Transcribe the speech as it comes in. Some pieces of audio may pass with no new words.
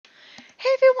Hey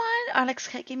everyone,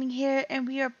 onyxcatgaming here, and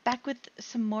we are back with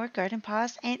some more garden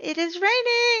paws, and it is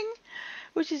raining,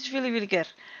 which is really good.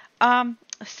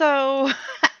 So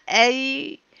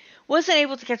I wasn't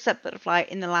able to catch that butterfly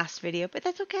in the last video, but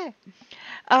that's okay.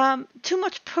 Too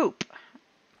much poop,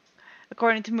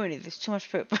 according to Mooney. There's too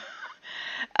much poop.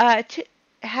 To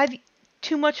have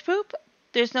too much poop?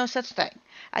 There's no such thing.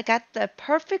 I got the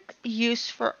perfect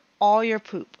use for all your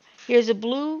poop. Here's a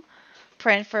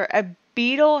blueprint for a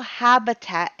beetle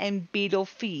habitat and beetle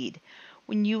feed.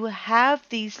 When you have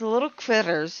these little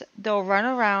critters, they'll run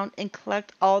around and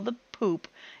collect all the poop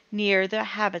near their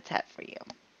habitat for you.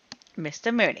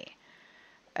 Mr. Mooney.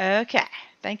 Okay.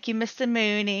 Thank you, Mr.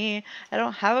 Mooney. I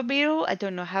don't have a beetle. I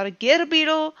don't know how to get a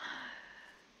beetle.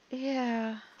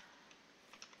 Yeah.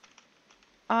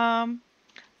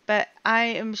 But I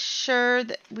am sure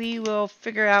that we will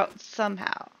figure out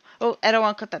somehow. Oh, I don't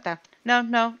want to cut that down.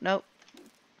 No.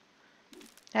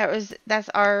 That's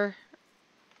our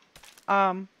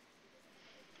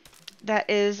that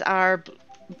is our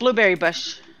blueberry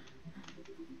bush.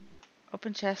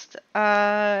 Open chest.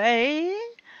 I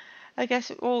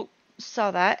guess we'll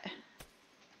sell that.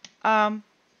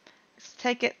 Let's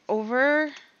take it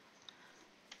over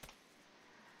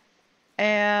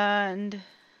and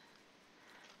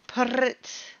put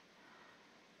it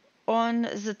on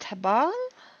the table.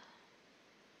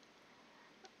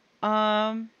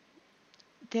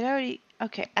 Did I already?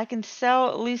 Okay, I can sell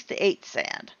at least the 8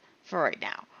 sand for right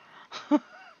now.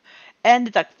 And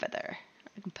the duck feather.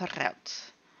 I can put it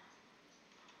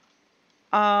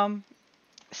out.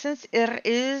 Since it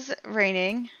is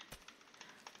raining,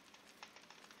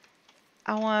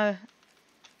 I want to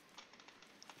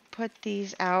put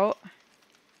these out.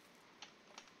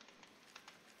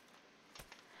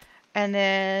 And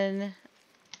then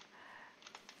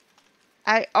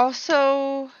I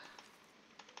also...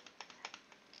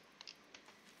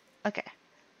 Okay.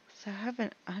 So I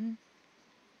haven't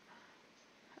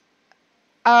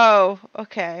Oh,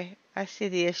 okay. I see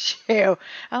the issue.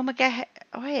 Oh my god.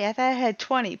 Wait, I thought I had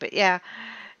 20, but yeah.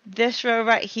 This row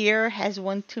right here has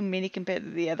one too many compared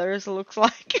to the others, it looks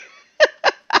like.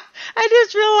 I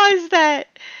just realized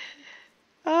that.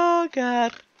 Oh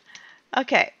god.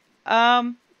 Okay.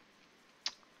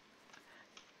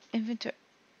 Inventory.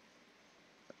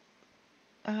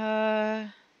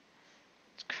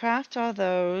 Craft all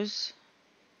those.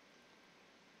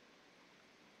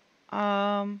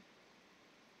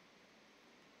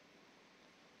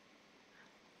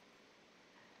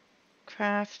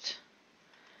 Craft.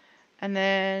 And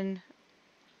then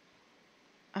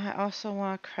I also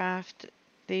want to craft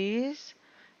these.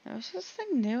 Now, was this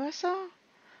thing new I saw?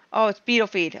 Oh, it's beetle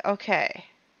feed. Okay.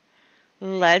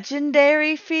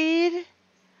 Legendary feed?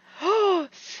 Oh,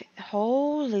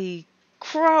 holy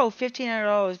crow.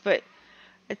 $1,500, but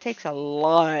it takes a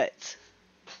lot.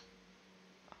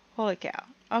 Holy cow.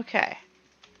 Okay.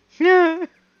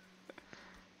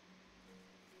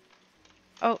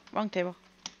 Oh, wrong table.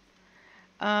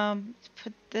 Let's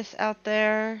put this out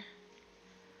there.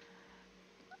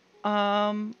 We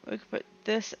can put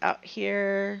this out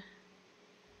here.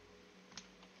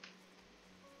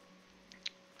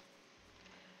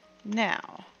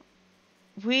 Now,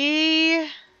 we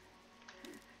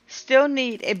still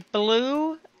need a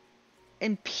blue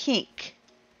and pink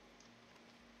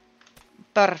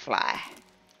butterfly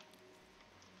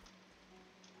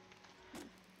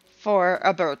for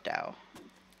a bird though.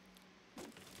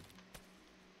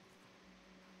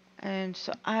 And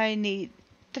so I need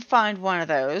to find one of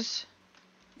those.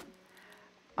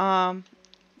 Oh,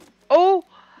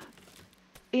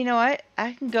 you know what?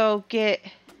 I can go get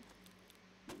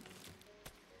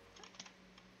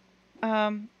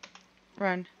run.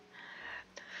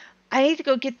 I need to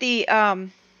go get the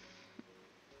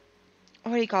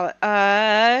what do you call it?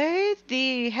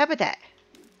 The habitat.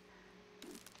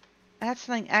 That's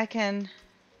something I can.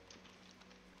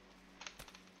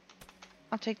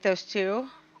 I'll take those two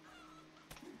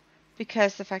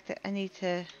because the fact that I need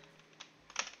to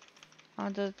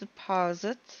on the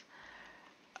deposit.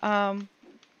 And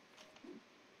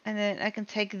then I can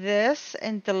take this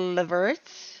and deliver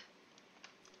it.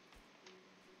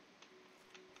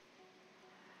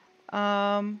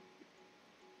 I'm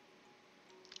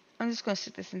just going to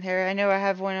stick this in here. I know I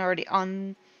have one already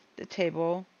on the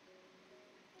table.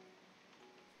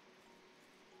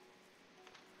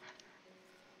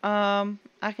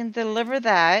 I can deliver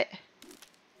that.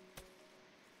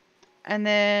 And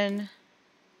then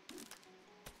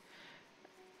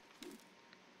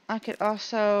I could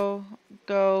also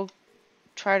go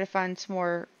try to find some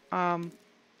more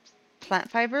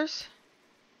plant fibers.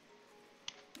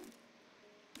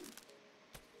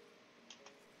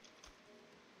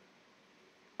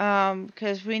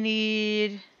 Because we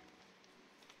need,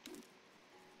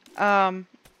 um,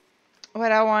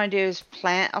 what I want to do is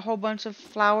plant a whole bunch of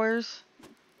flowers.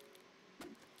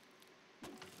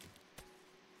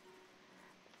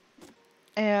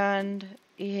 And,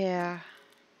 yeah.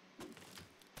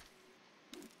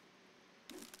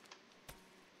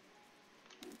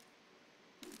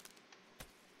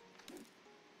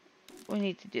 We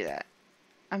need to do that.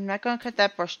 I'm not going to cut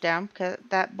that bush down because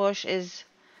that bush is,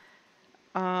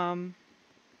 a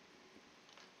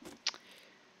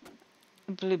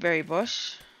blueberry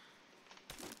bush.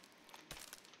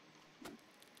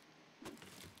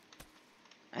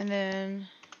 And then,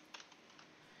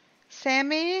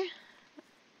 Sammy,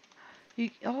 you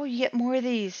get more of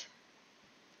these.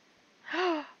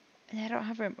 And I don't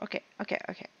have room. Okay, okay,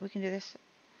 okay. We can do this.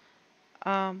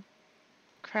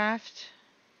 Craft.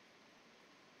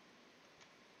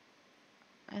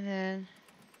 And then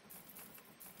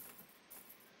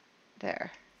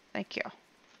there. Thank you.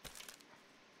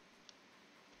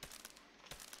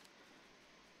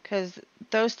 Because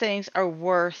those things are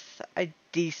worth a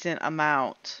decent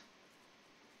amount.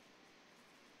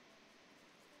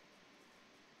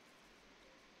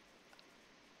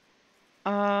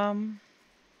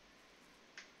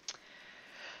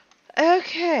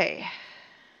 Okay.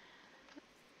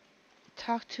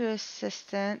 Talk to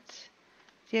assistant.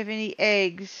 Do you have any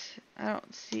eggs? I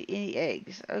don't see any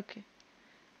eggs. Okay.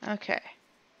 Okay.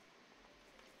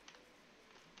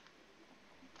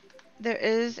 There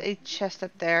is a chest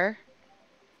up there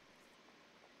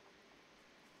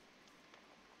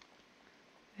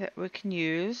that we can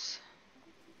use.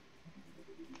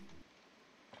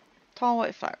 Tall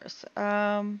white flowers.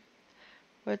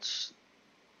 Which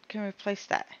can replace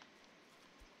that.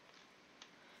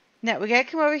 Now we gotta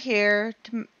come over here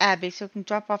to Abby so we can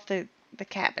drop off the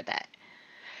cabinet.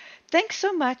 Thanks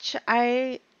so much.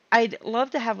 I'd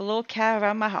love to have a little cat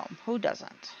around my home. Who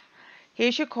doesn't?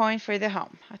 Here's your coin for the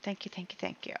home. Oh, thank you, thank you,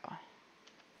 thank you.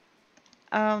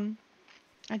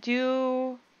 I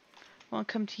do want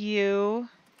to come to you.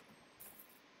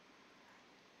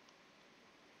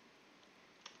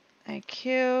 Thank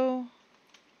you.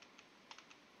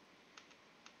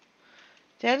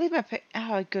 Did I leave my pick?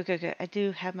 Oh, good, good, good. I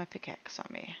do have my pickaxe on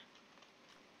me.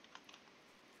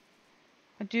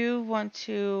 I do want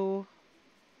to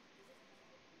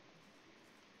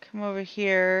come over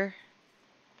here.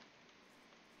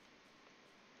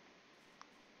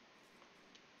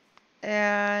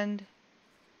 And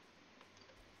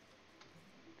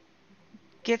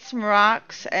get some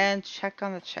rocks and check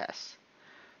on the chest.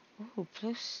 Ooh,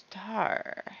 blue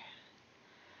star.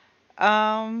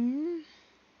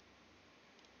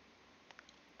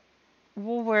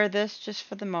 We'll wear this just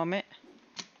for the moment.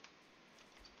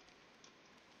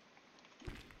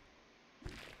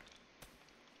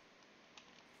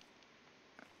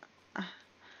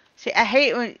 See, I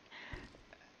hate when,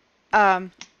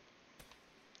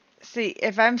 see,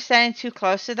 if I'm standing too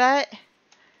close to that,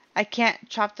 I can't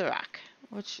chop the rock,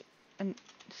 which is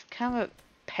kind of a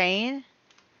pain.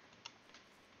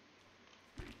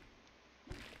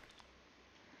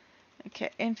 Okay,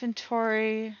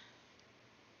 inventory.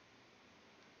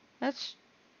 Let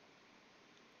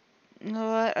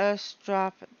us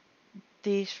drop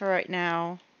these for right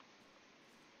now.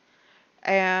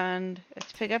 And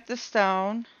let's pick up the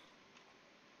stone.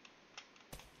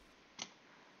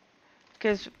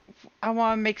 Because I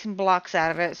want to make some blocks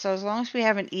out of it. So as long as we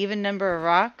have an even number of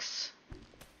rocks.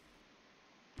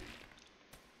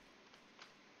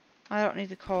 I don't need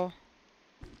the coal.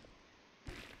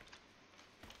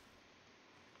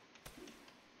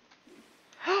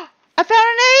 I found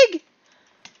an egg!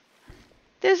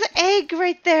 There's an egg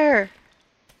right there.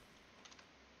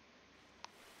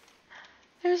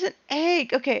 There's an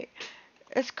egg. Okay,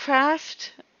 let's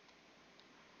craft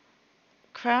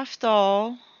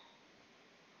all.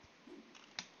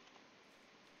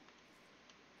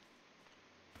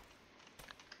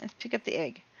 Let's pick up the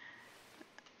egg.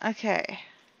 Okay.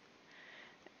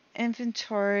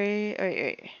 Inventory.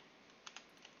 Wait.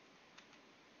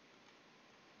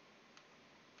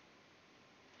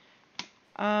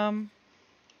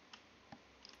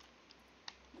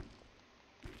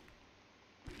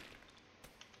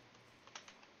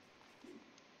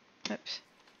 Oops.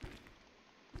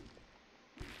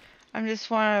 I just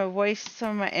want to waste some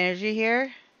of my energy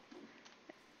here.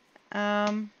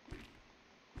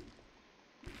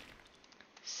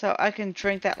 So I can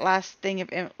drink that last thing of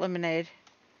lemonade.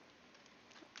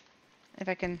 If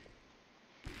I can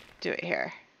do it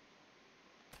here.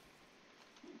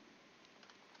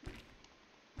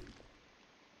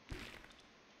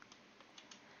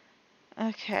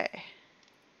 Okay.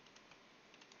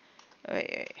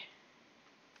 Wait.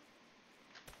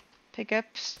 pick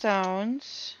up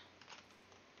stones.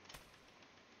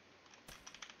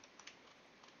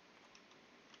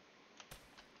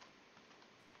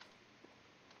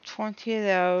 $20 of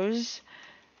those.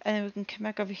 And then we can come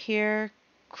back over here,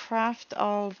 craft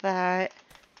all of that.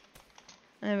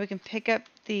 And then we can pick up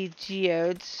the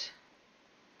geodes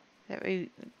that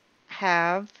we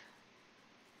have.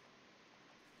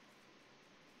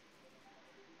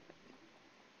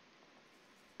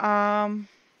 I'm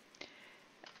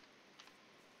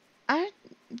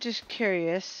just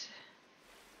curious.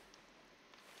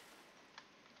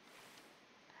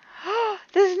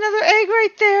 There's another egg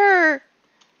right there!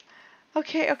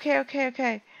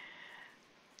 Okay.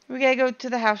 We gotta go to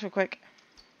the house real quick.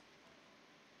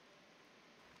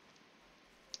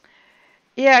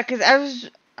 Yeah, because I was...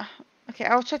 Okay,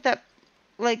 I'll check that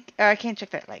lake. I can't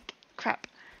check that lake. Crap.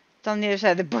 It's on the other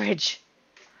side of the bridge.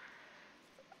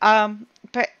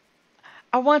 But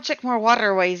I want to check more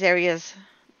waterways areas.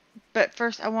 But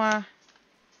first I want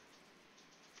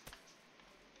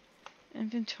to...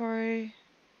 Inventory.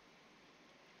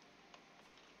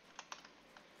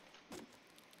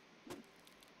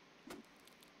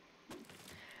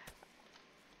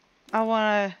 I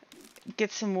want to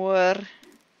get some wood.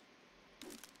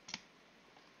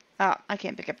 Oh, I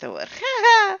can't pick up the wood.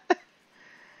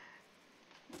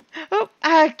 Oh,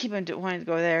 I keep on wanting to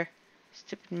go there.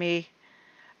 Stupid me.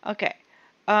 Okay.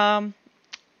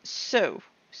 So.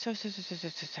 Let's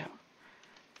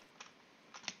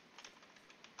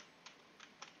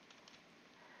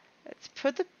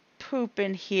put the poop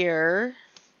in here.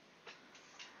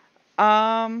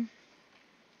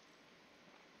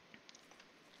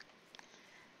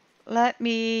 Let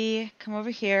me come over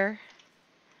here.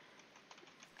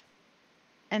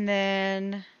 And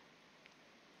then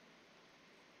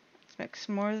let's make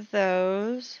some more of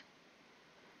those.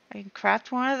 I can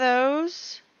craft one of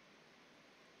those.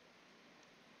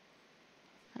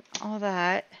 All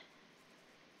that.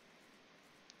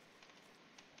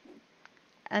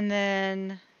 And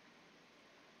then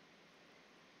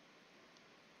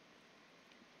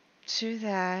do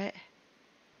that.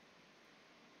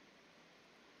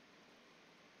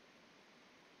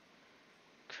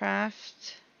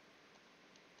 Craft.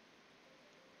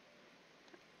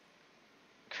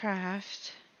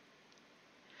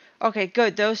 Okay,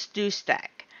 good. Those do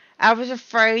stack. I was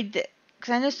afraid that,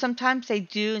 because I know sometimes they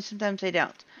do and sometimes they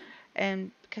don't.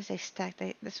 And because they stack,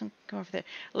 this one can go over there.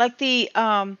 Like the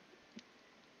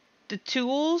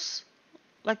tools,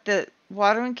 like the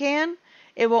watering can,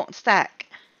 it won't stack.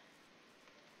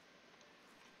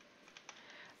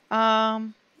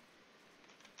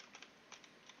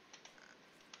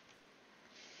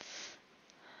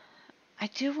 I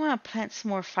do want to plant some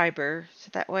more fiber, so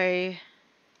that way,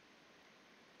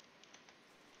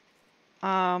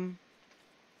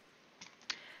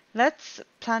 let's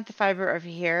plant the fiber over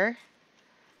here.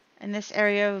 And this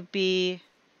area would be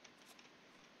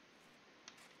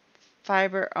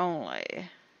fiber only.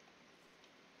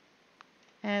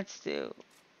 And let's do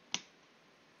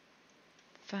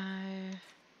 5.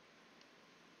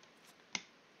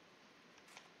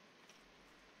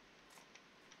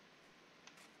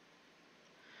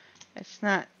 It's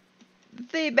not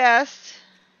the best.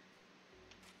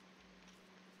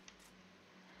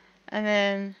 And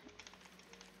then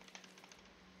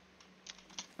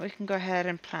we can go ahead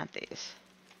and plant these.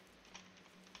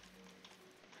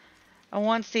 And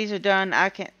once these are done, I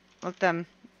can let them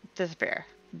disappear.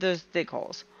 Those dig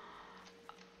holes.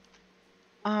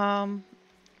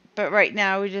 But right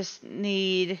now we just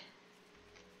need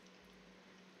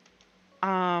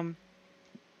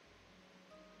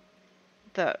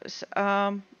those.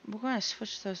 We're gonna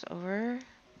switch those over.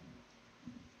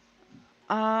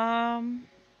 The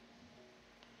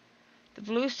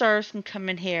blue stars can come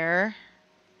in here.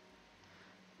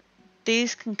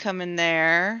 These can come in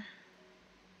there.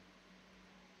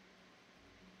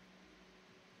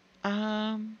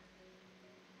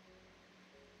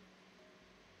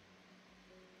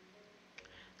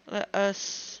 Let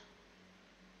us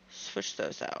switch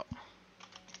those out.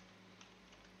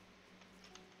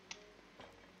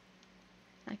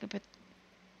 I can put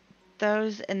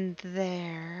those in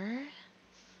there.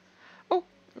 Oh,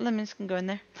 lemons can go in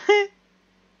there.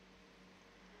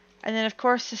 And then of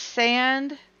course the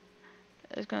sand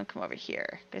is going to come over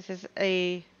here because there's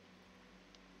a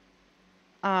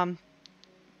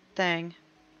thing.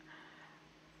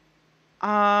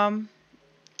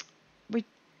 We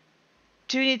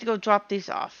do need to go drop these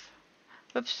off.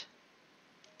 Whoops.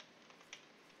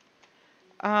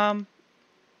 I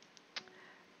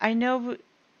know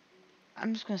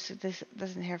I'm just going to stick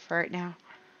this in here for right now.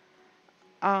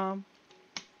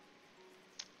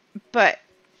 But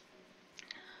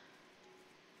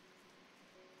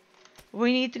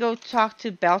We need to go talk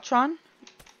to Beltran.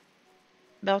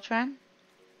 Beltran.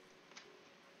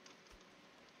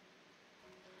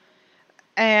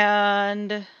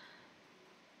 And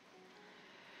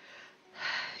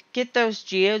get those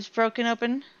geodes broken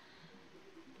open.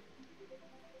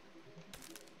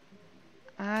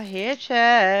 I hear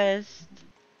chest.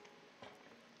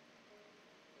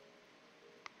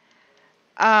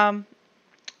 Um,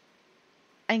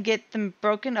 and get them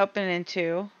broken open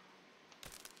into.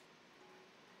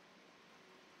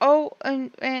 Oh,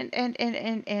 and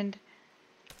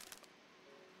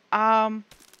um,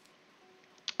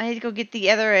 I need to go get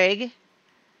the other egg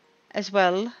as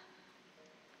well.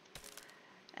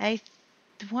 I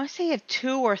want to say I have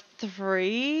 2 or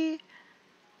 3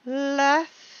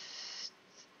 left.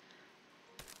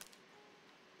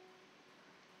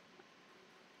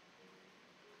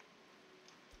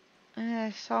 And I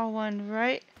saw one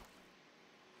right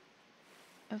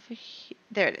over here.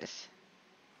 There it is.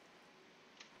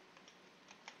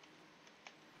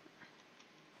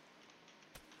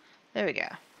 There we go.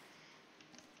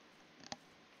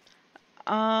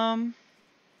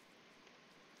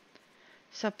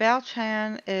 So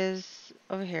Beltran is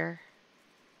over here.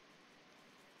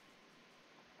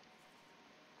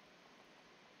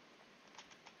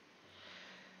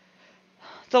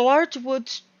 The large wood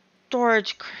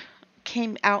storage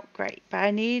came out great, but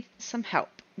I need some help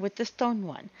with the stone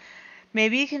one.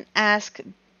 Maybe you can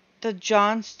the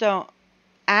Johnstone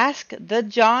ask the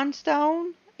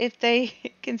Johnstone if they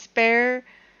can spare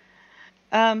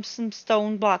some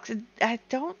stone blocks. I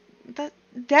don't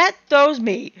that throws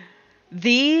me.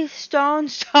 The stone.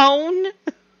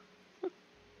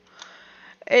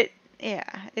 It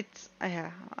yeah, it's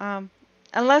yeah.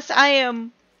 Unless I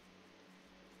am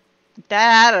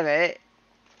that out of it.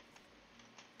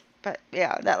 But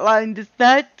yeah, that line does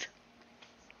not.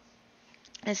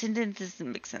 That sentence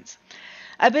doesn't make sense.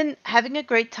 I've been having a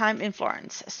great time in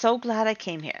Florence. So glad I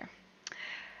came here.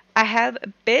 I have a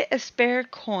bit of spare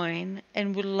coin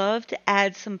and would love to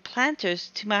add some planters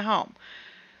to my home.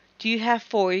 Do you have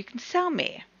 4 you can sell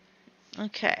me?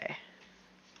 Okay.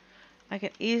 I can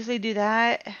easily do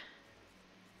that.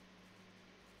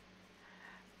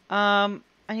 I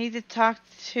need to talk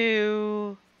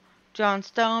to John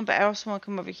Stone, but I also want to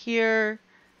come over here.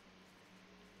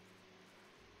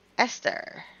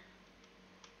 Esther.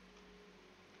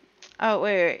 Oh,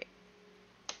 wait.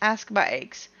 Ask about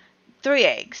eggs. 3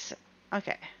 eggs.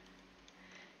 Okay.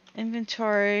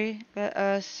 Inventory. Let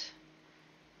us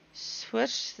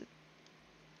switch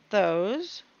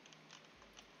those.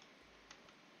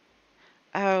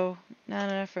 Oh, not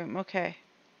enough room. Okay.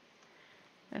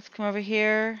 Let's come over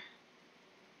here.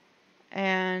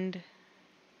 And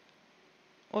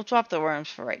we'll drop the worms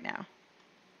for right now.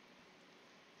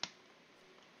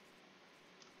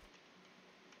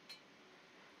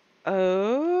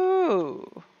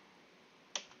 Oh.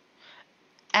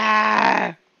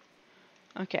 Ah.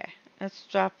 Okay. Let's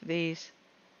drop these.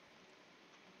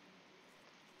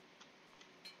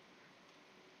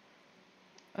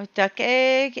 A duck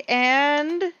egg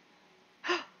and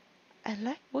I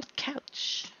like wood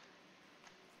couch.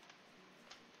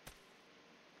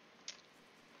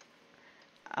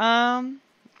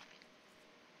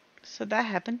 So that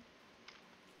happened.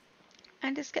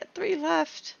 I just got 3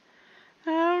 left.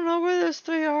 I don't know where those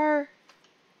 3 are.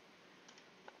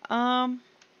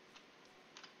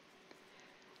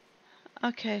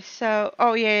 Okay, so,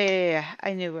 oh yeah,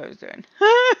 I knew what I was doing.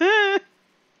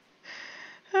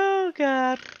 Oh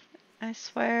God, I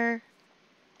swear.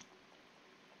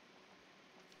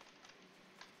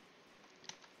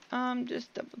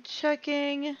 Just double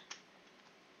checking.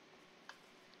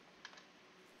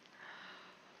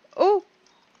 Oh,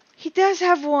 he does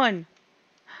have one.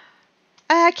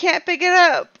 I can't pick it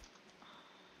up.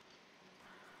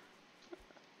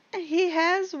 He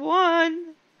has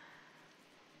one.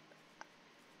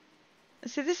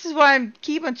 See, this is why I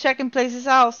keep on checking places'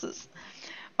 houses.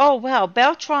 Oh, well,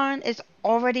 Beltron is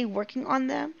already working on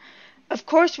them. Of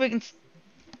course, we can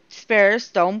spare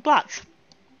stone blocks.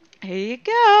 Here you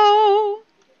go.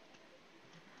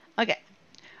 Okay.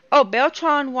 Oh,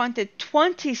 Beltron wanted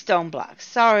 20 stone blocks.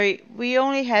 Sorry, we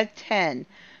only had 10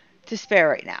 to spare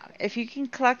right now. If you can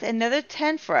collect another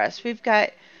 10 for us, we've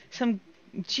got some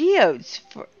geodes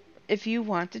for if you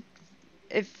want to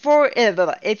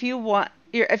if you want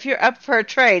if you're up for a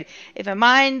trade. If my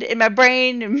mind and my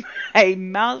brain and my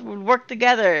mouth would work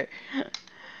together.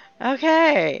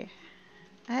 Okay.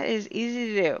 That is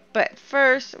easy to do. But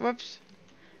first, whoops.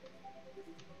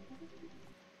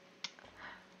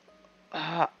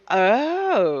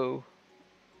 Oh.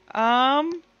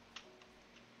 Um.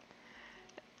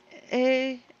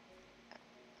 A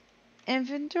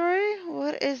inventory?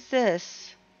 What is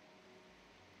this?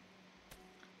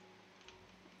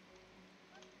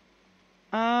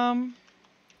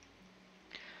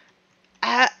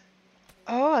 I,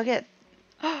 oh, I get,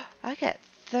 I get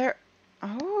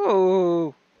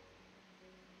oh.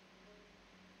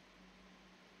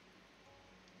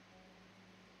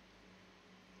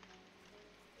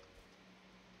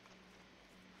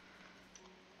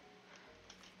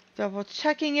 Double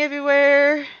checking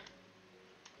everywhere.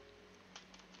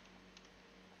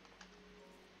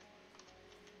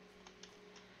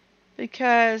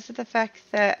 Because of the fact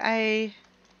that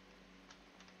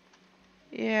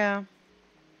yeah.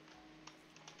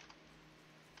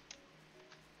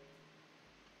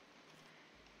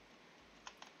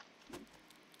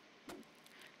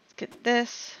 Let's get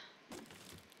this.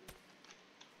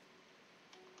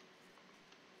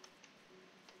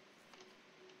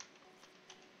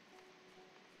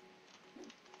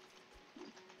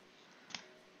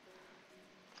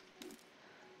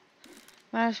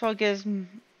 Might as well give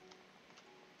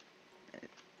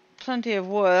plenty of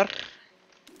wood.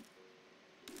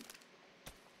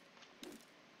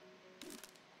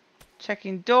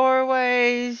 Checking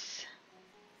doorways.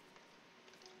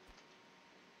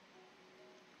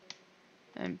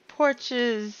 And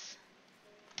porches.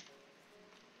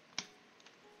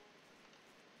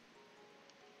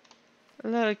 A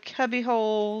lot of cubby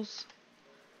holes.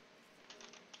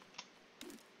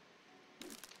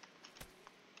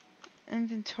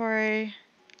 Inventory.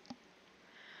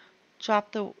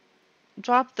 Drop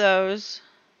those.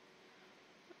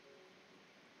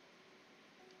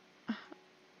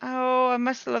 Oh, I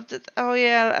must have left it. Oh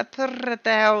yeah, I put it at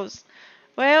the house.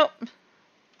 Well,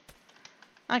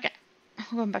 okay.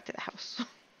 I'm going back to the house.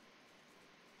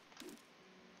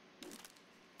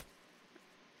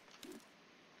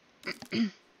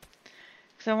 Because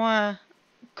I want to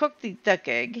cook the duck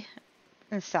egg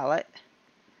and sell it.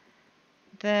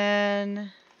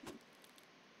 Then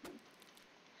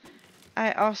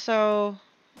I also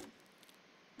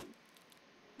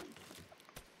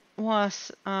want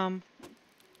to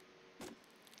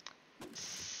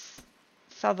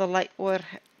sell the light wood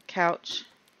couch.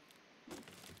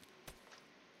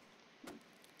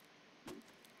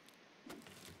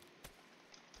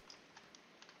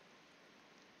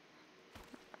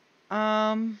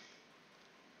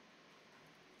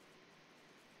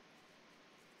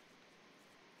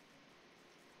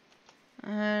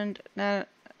 And now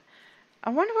I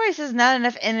wonder why it says not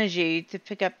enough energy to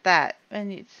pick up that,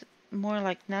 and it's more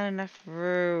like not enough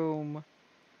room.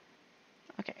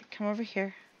 Okay, come over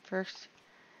here first.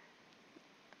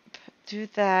 Do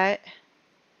that.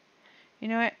 You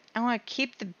know what? I want to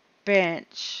keep the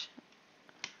bench.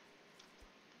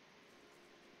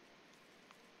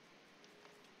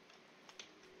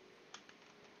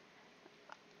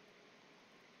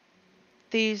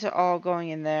 These are all going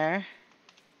in there.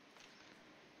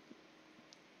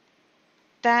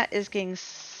 That is getting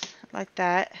like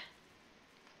that.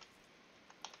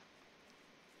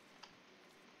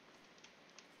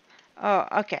 Oh,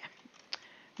 okay.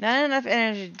 Not enough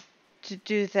energy to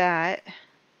do that.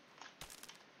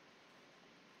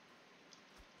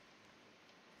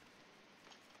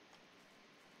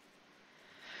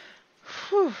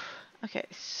 Whew. Okay,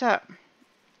 so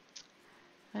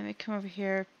let me come over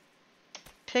here,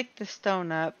 pick the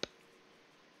stone up,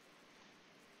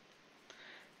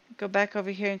 go back over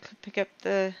here and pick up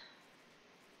this.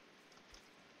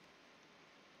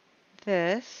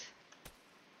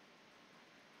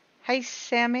 Hey,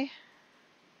 Sammy.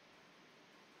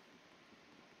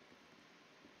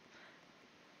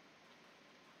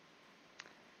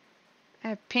 I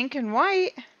have pink and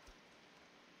white.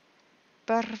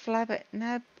 Butterfly, but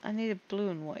no, I need a blue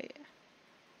and white.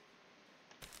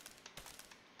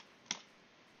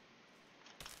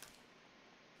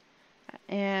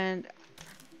 And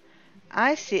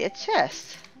I see a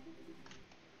chest.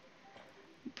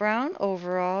 Brown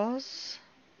overalls.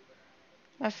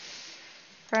 My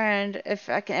friend, if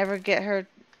I can ever get her.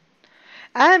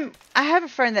 I have a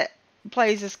friend that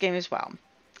plays this game as well.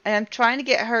 And I'm trying to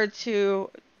get her to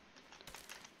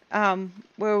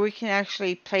where we can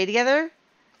actually play together.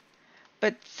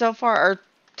 But so far our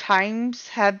times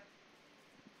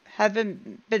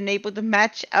haven't been able to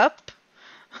match up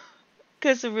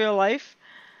because of real life.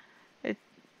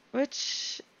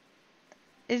 Which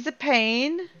is a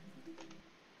pain.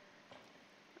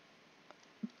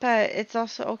 But it's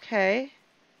also okay.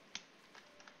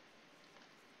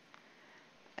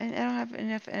 And I don't have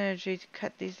enough energy to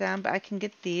cut these down, but I can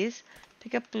get these.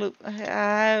 Pick up blue.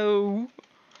 Ow.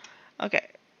 Okay.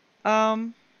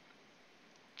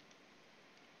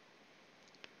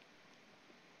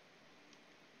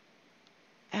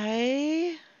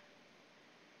 A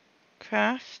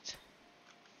craft.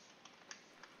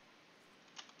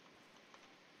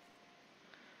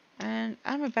 And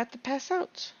I'm about to pass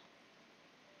out.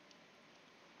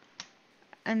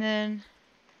 And then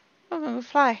I'm gonna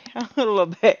fly a little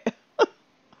bit.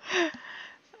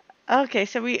 Okay,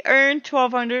 so we earned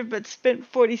 1,200 but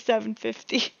spent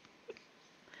 47.50.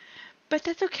 But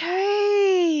that's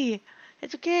okay.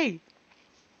 It's okay.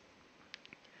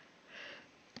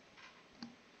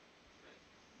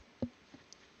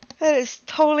 That is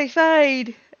totally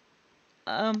fine.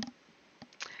 Um,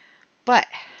 but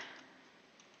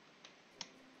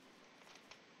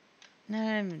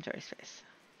not inventory space.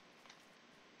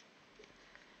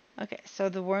 Okay, so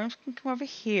the worms can come over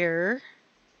here.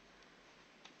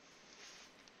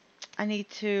 I need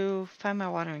to find my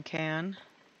watering can.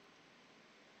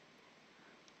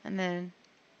 And then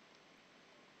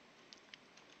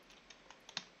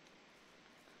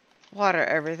water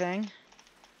everything.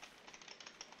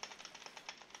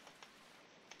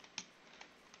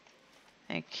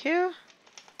 Thank you.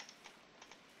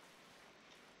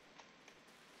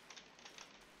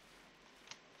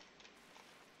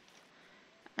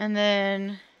 And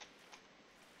then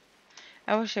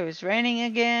I wish it was raining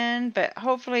again, but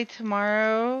hopefully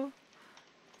tomorrow,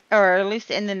 or at least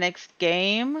in the next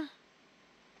game,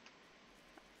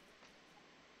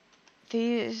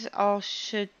 these all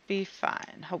should be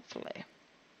fine, hopefully.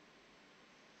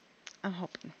 I'm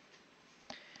hoping.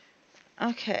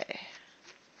 Okay.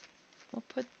 We'll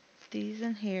put these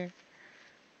in here.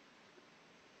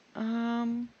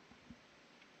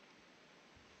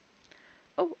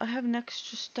 Oh, I have an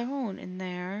extra stone in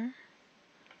there.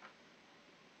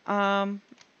 I'm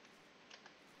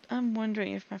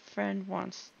wondering if my friend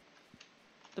wants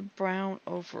the brown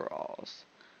overalls.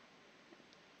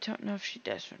 Don't know if she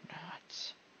does or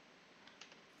not.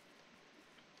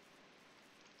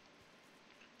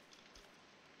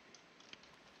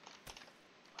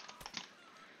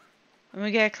 And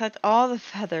we gotta collect all the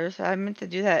feathers. I meant to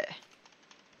do that.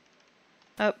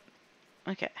 Oh,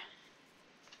 okay.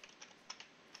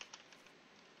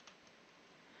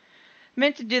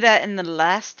 Meant to do that in the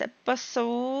last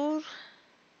episode.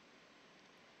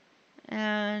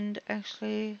 And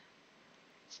actually,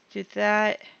 let's do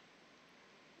that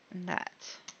and that.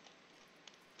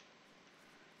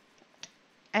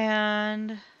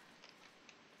 And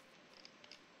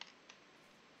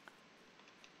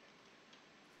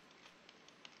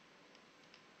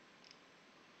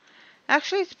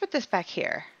actually, let's put this back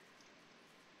here.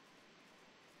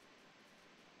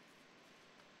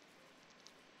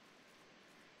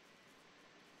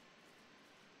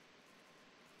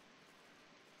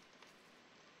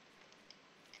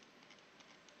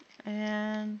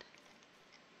 And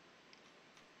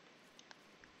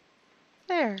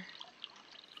there.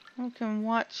 We can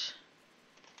watch,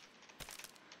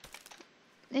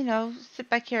 you know, sit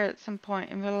back here at some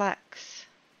point and relax.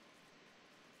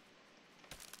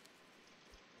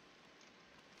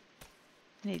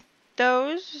 Need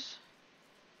those.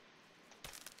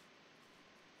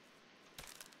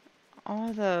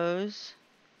 All those.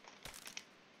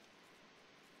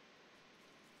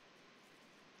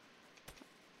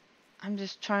 I'm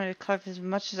just trying to collect as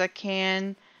much as I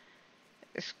can,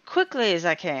 as quickly as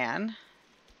I can.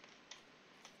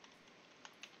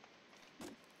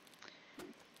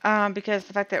 Because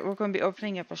the fact that we're going to be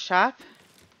opening up a shop.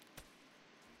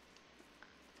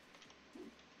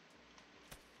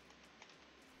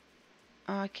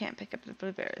 Oh, I can't pick up the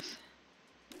blueberries.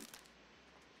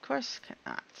 Of course I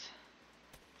cannot.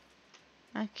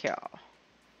 Thank y'all.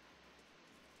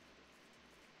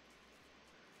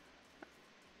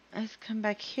 Let's come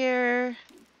back here.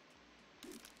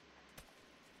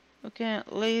 We can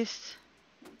at least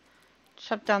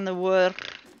chop down the wood.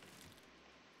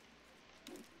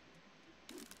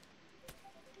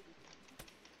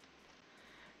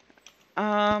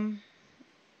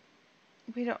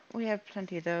 We have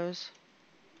plenty of those.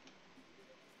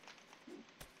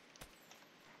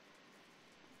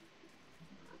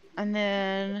 And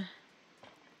then,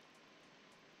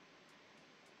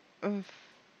 can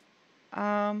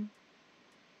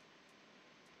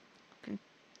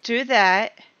do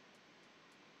that.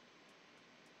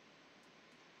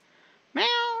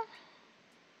 Meow.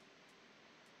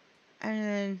 And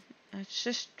then let's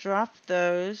just drop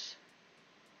those.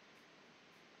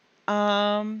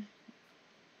 And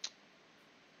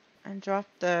drop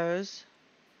those.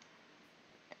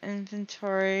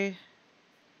 Inventory.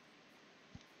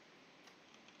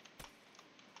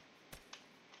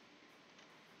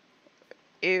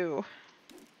 Ew.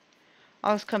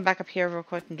 I'll just come back up here real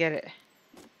quick and get it.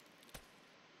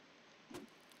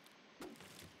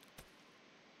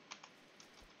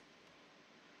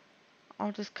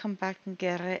 I'll just come back and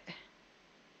get it.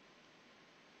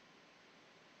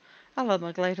 I love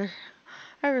my glider.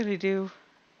 I really do.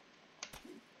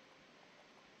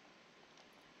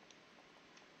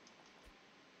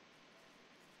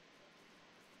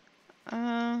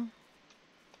 Uh,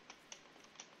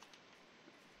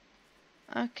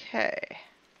 okay.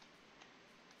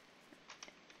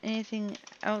 Anything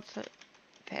else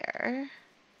there?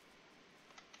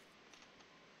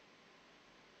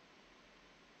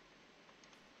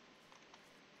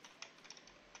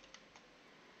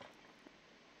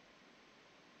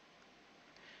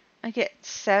 I get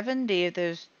 70 of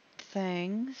those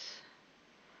things.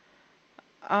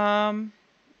 Where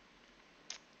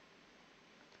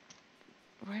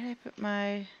did I put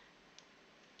my...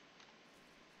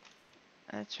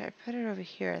 That's right, I put it over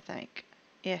here, I think.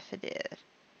 Yes, I did.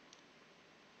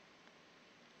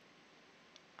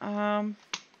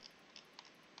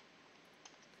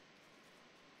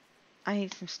 I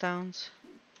need some stones.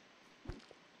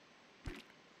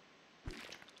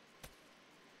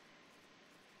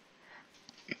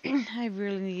 I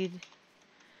really need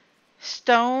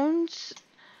stones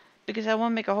because I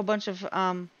want to make a whole bunch of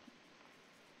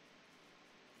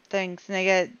things, and I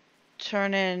gotta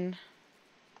turn in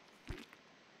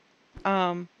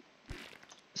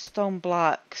stone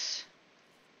blocks.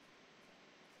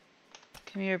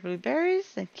 Come here, blueberries.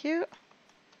 Thank you.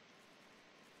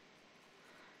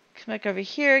 Come back over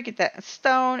here, get that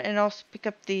stone, and also pick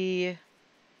up the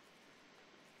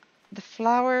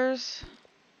flowers.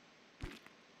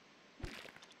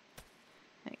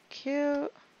 Thank you.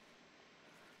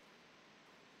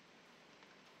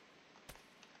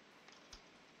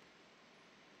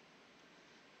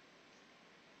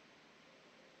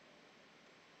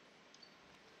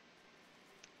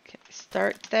 Okay,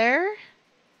 start there.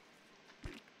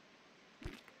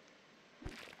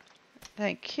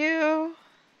 Thank you.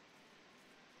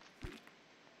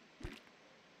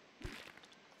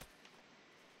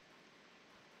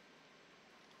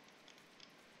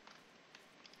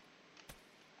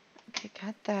 Okay,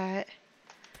 got that.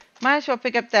 Might as well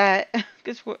pick up that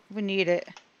because we need it.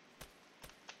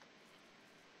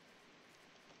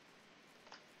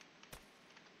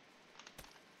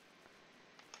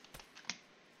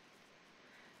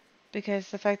 Because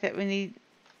the fact that we need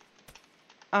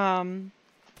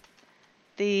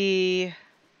the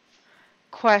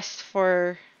quest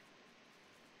for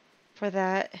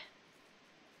that.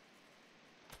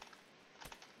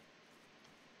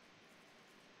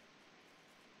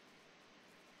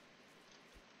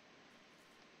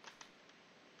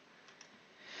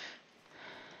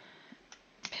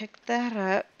 Pick that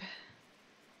up.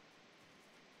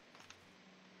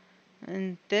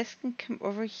 And this can come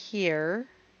over here.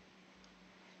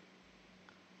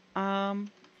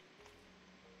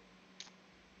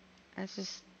 Let's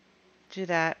just do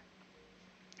that.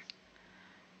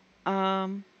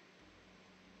 I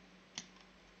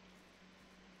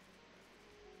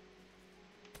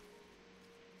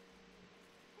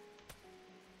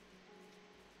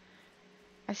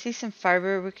see some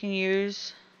fiber we can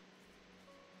use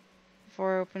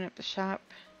before I open up the shop.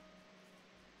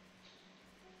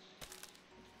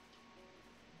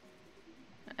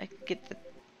 I can get the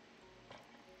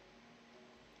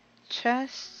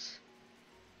chests.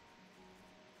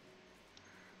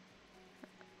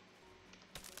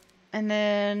 And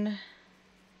then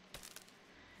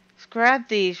let's grab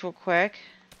these real quick.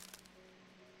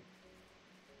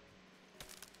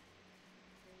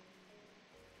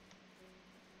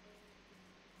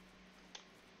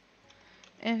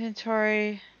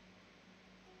 Inventory.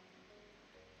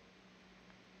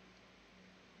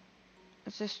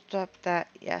 Let's just drop that,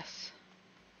 yes.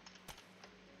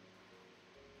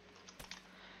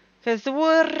 Because the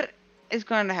wood is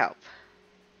going to help.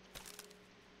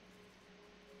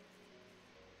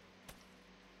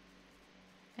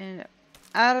 And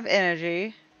out of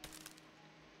energy.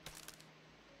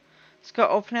 Let's go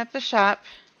open up the shop.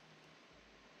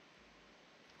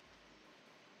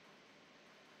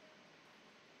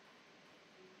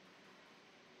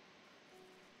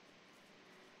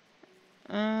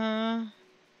 I'm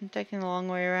taking the long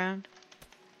way around.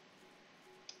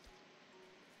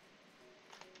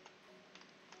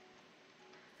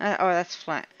 Oh, that's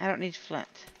flint. I don't need flint.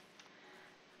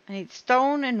 I need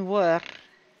stone and wood.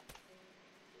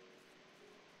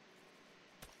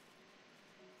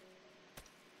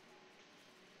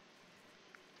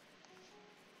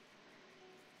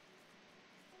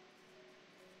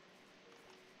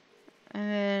 And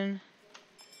then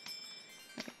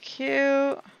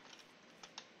cute.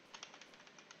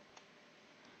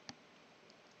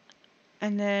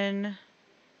 And then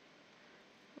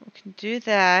we can do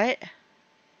that.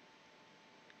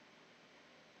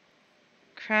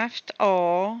 craft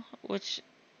all, which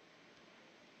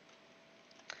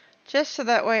just so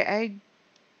that way I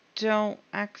don't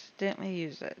accidentally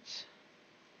use it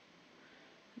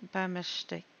by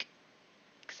mistake,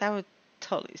 because that would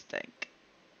totally stink.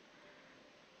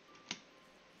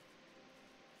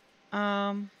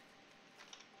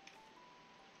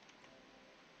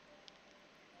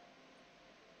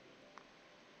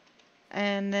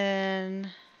 And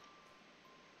then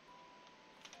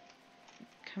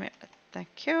come here,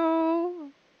 thank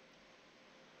you.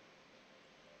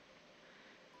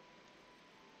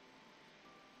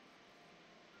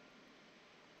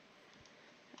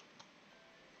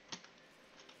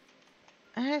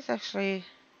 And let's actually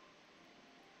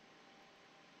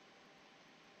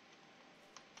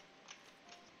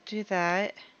do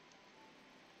that.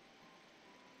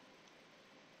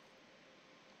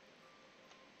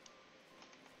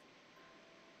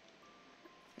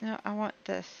 No, I want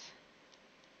this.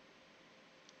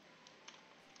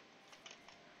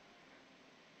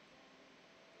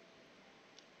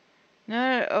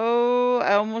 No, oh,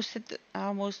 I almost hit the,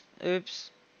 oops.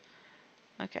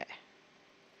 Okay.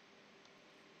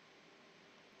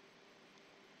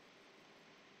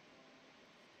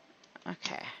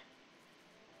 Okay.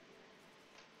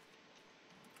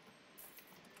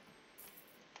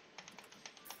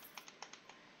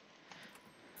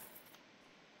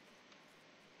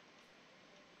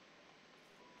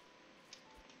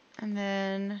 And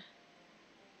then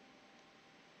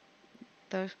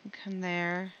those can come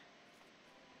there.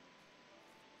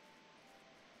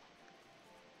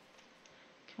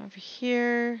 Come over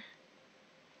here.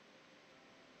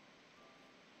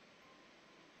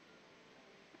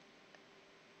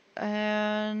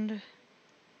 And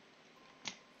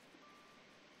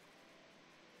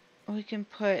we can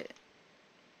put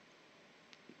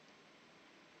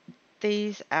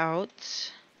these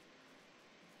out.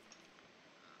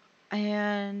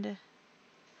 And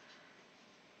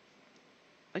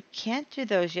we can't do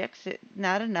those yet because it's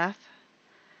not enough.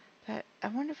 But I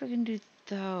wonder if we can do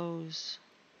those.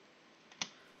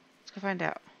 Let's go find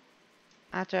out.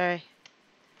 After I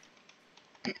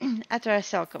after I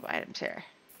sell a couple items here.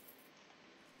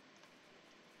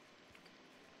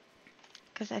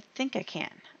 Because I think I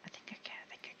can. I think I can.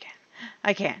 I think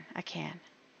I can. I can. I can.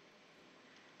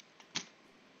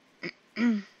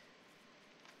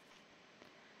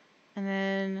 And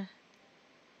then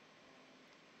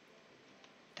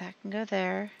that can go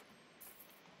there.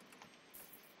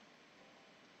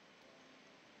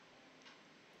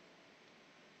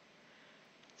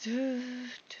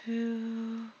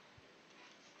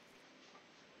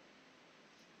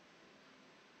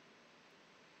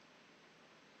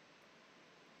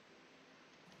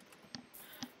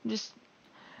 I'm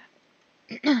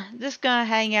just gonna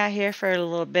hang out here for a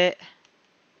little bit.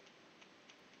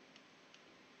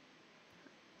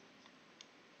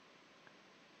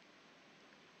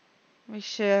 We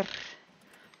should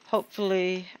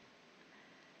hopefully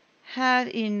have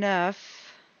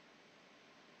enough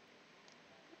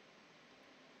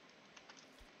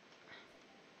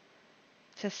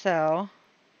to sell.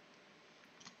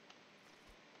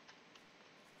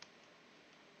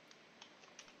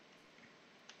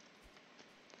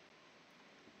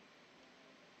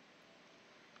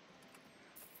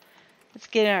 Let's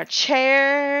get in our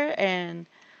chair and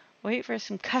wait for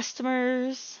some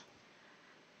customers,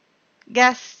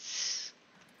 guests,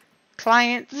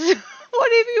 clients,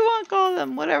 whatever you want to call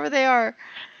them, whatever they are.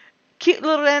 Cute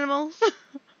little animals.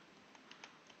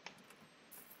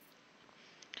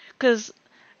 Because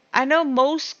I know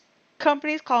most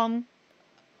companies call them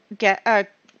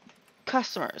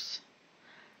customers.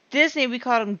 Disney, we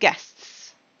call them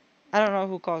guests. I don't know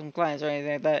who calls them clients or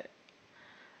anything, but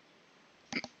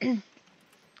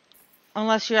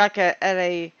unless you're like at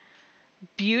a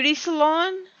beauty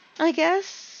salon, I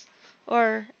guess,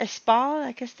 or a spa,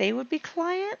 I guess they would be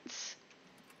clients.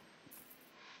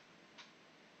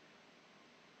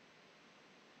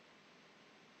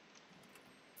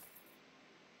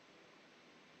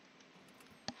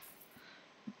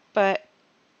 But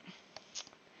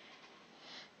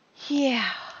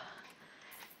yeah,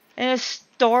 in a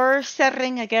store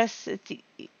setting, I guess it's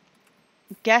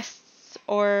guests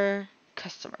or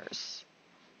customers,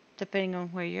 depending on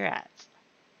where you're at.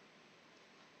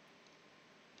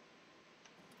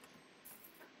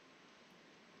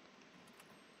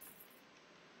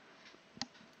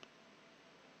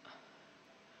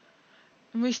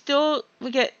 And we still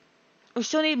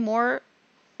need more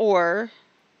ore.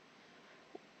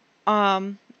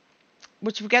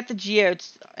 Which we got the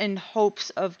geodes in hopes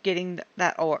of getting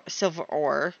that ore, silver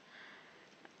ore.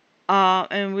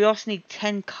 And we also need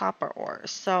 10 copper ores.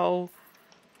 So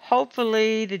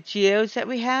hopefully the geodes that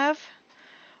we have.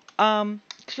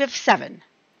 'Cause we have 7.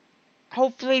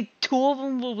 Hopefully 2 of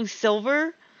them will be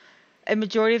silver. A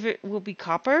majority of it will be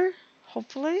copper.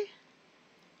 Hopefully.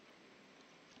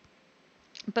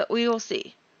 But we will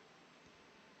see.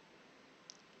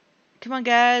 Come on,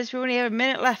 guys. We only have a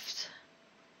minute left.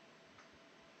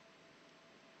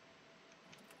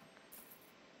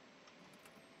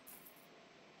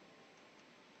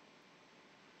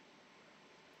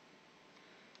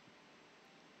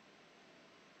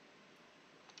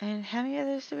 And how many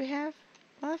others do we have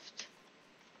left?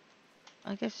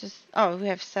 I guess just... Oh, we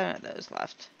have 7 of those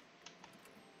left.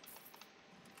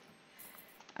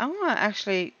 I want to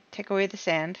actually take away the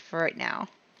sand for right now.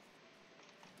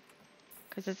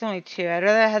 Because it's only 2. I'd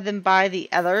rather have them buy the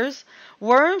others.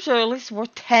 Worms are at least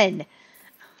worth 10.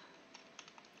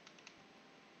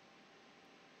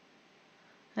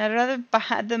 I'd rather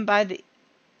have them buy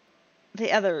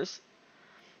the others.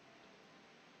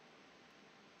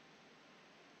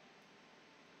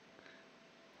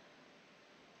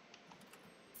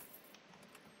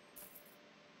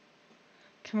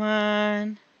 Come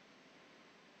on.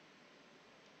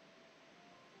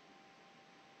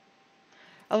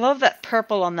 I love that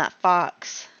purple on that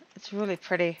fox. It's really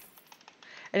pretty.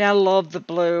 And I love the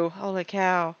blue. Holy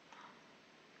cow.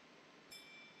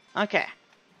 Okay.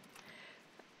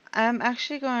 I'm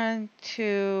actually going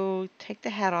to take the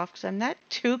hat off because I'm not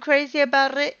too crazy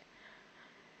about it.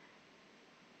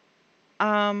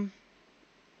 But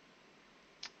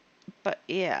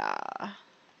yeah.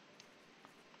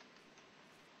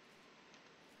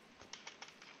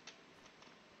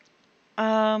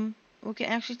 We can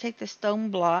actually take the stone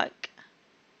block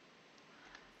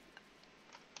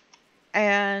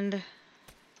and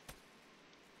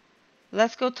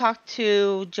let's go talk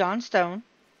to John Stone.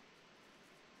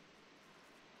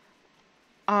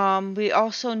 We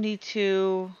also need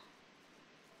to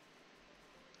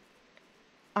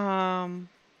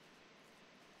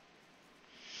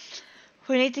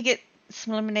we need to get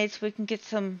some lemonade so we can get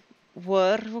some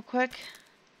wood real quick.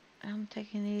 I'm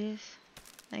taking these.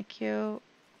 Thank you.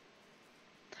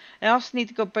 I also need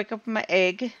to go break up my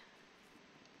egg.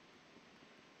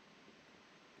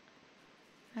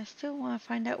 I still want to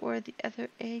find out where the other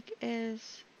egg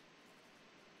is.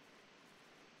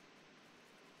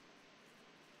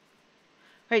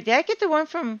 Wait, did I get the one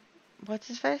from... What's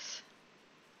his face?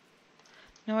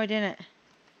 No, I didn't.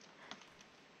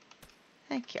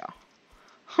 Thank you.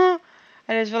 Huh.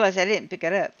 I just realized I didn't pick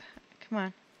it up. Come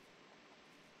on.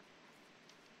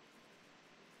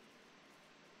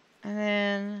 And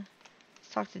then...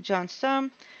 Let's talk to John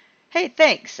Stone. Hey,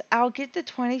 thanks. I'll get the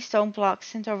 20 stone blocks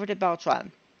sent over to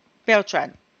Beltran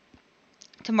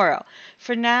tomorrow.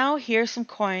 For now, here's some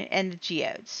coin and the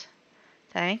geodes.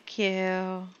 Thank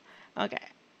you. Okay.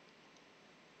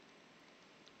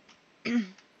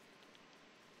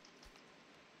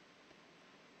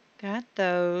 Got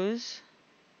those.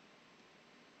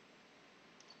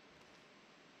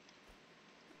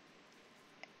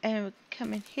 And we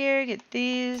come in here, get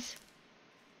these.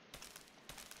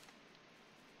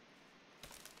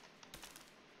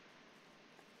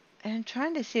 And I'm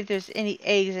trying to see if there's any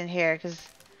eggs in here, because...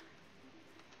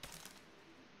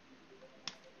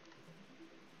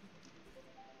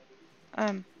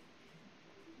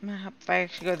 if I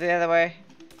actually go the other way.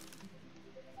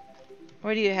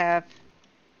 What do you have?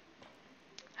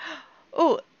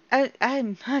 Oh,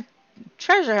 I'm a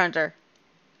treasure hunter.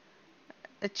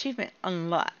 Achievement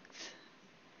unlocked.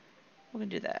 We can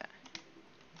do that.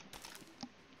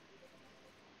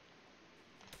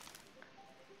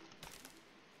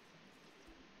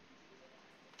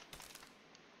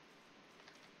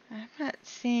 I'm not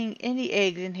seeing any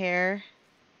eggs in here.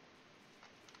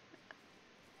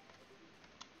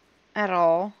 At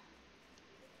all.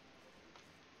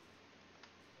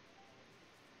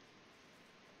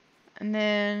 And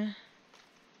then...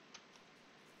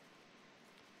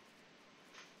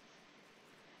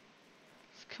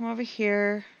 Let's come over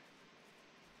here.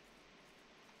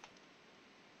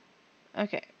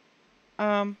 Okay.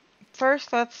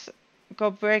 First let's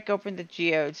go break open the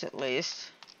geodes at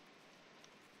least.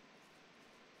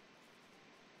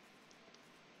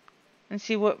 And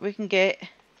see what we can get.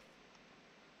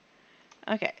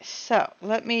 Okay, so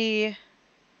let me...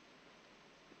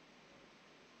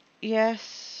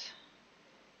 Yes.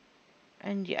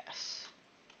 And yes.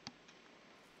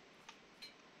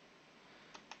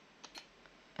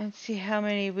 And see how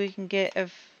many we can get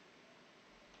of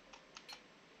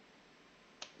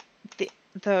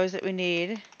those that we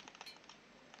need.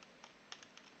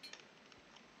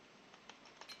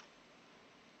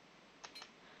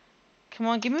 Come Come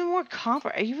on, give me more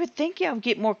copper. You would think I would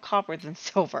get more copper than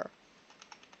silver.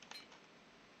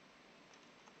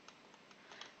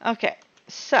 Okay,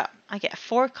 so I get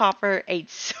 4 copper, 8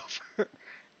 silver.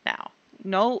 Now,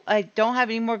 no, I don't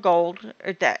have any more gold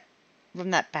or that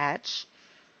from that patch,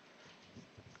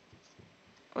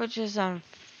 which is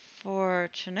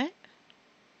unfortunate.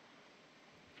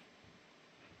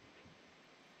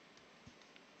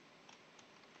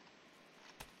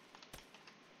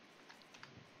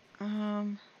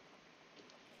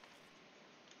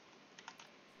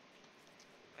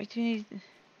 I do need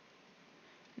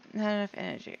not enough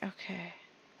energy. Okay,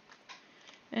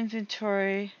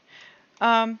 inventory.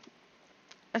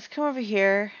 Let's come over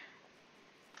here.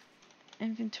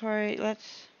 Inventory.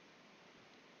 Let's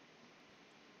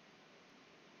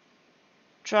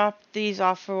drop these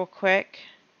off real quick.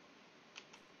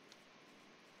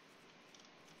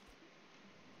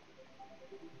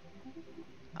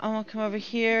 I'm gonna come over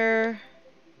here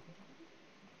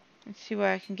and see what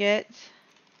I can get.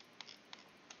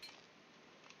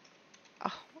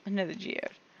 Oh, another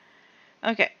geode.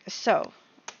 Okay, so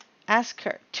ask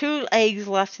her. 2 eggs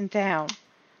left in town.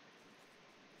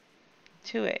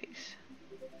 2 eggs.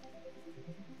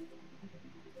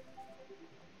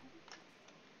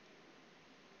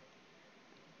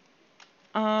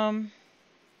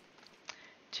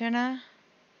 Jenna.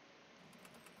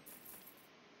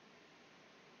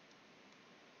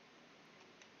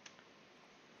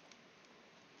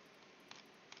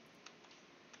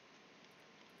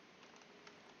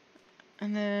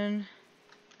 And then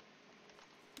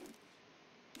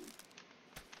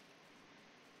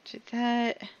do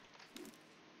that.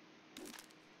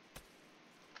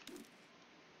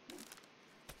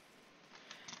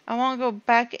 I want to go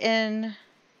back in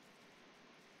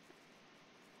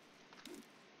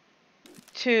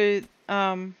to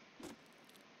the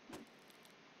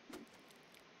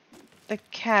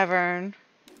cavern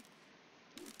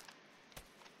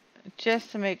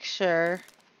just to make sure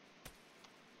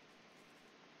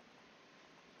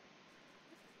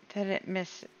that I didn't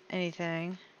miss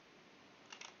anything.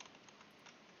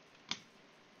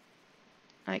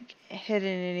 Like hidden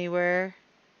anywhere.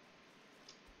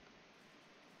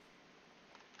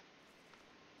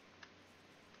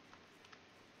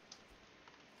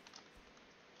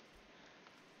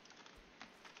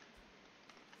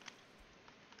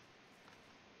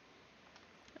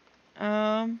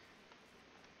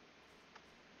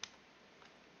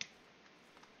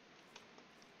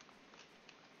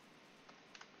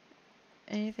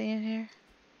 Anything in here?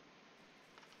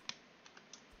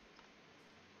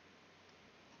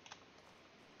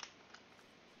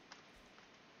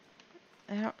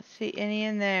 I don't see any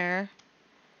in there.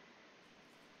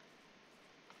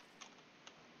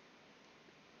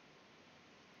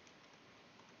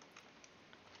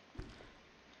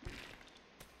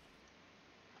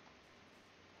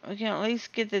 We can at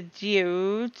least get the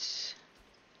geodes.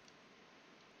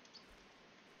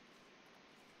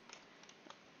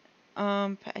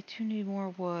 But I do need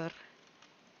more wood.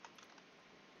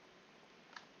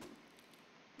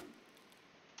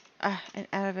 Ah, and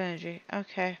out of energy.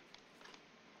 Okay.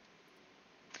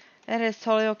 That is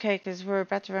totally okay, because we're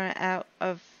about to run out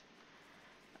of,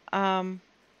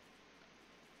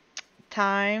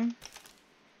 time.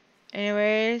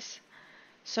 Anyways.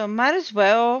 So, might as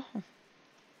well.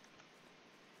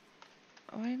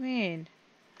 What do you mean?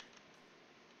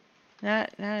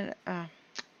 Let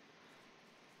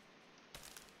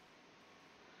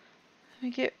me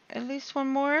get at least one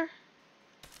more.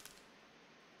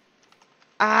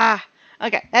 Ah,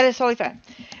 okay, that is totally fine.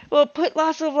 Well, put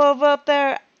lots of love up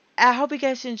there. I hope you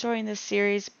guys are enjoying this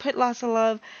series. Put lots of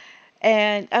love,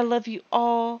 and I love you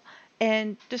all.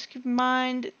 And just keep in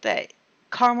mind that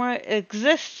karma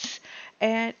exists,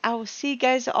 and I will see you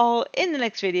guys all in the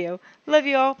next video. Love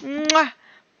you all. Mwah.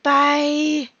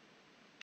 Bye.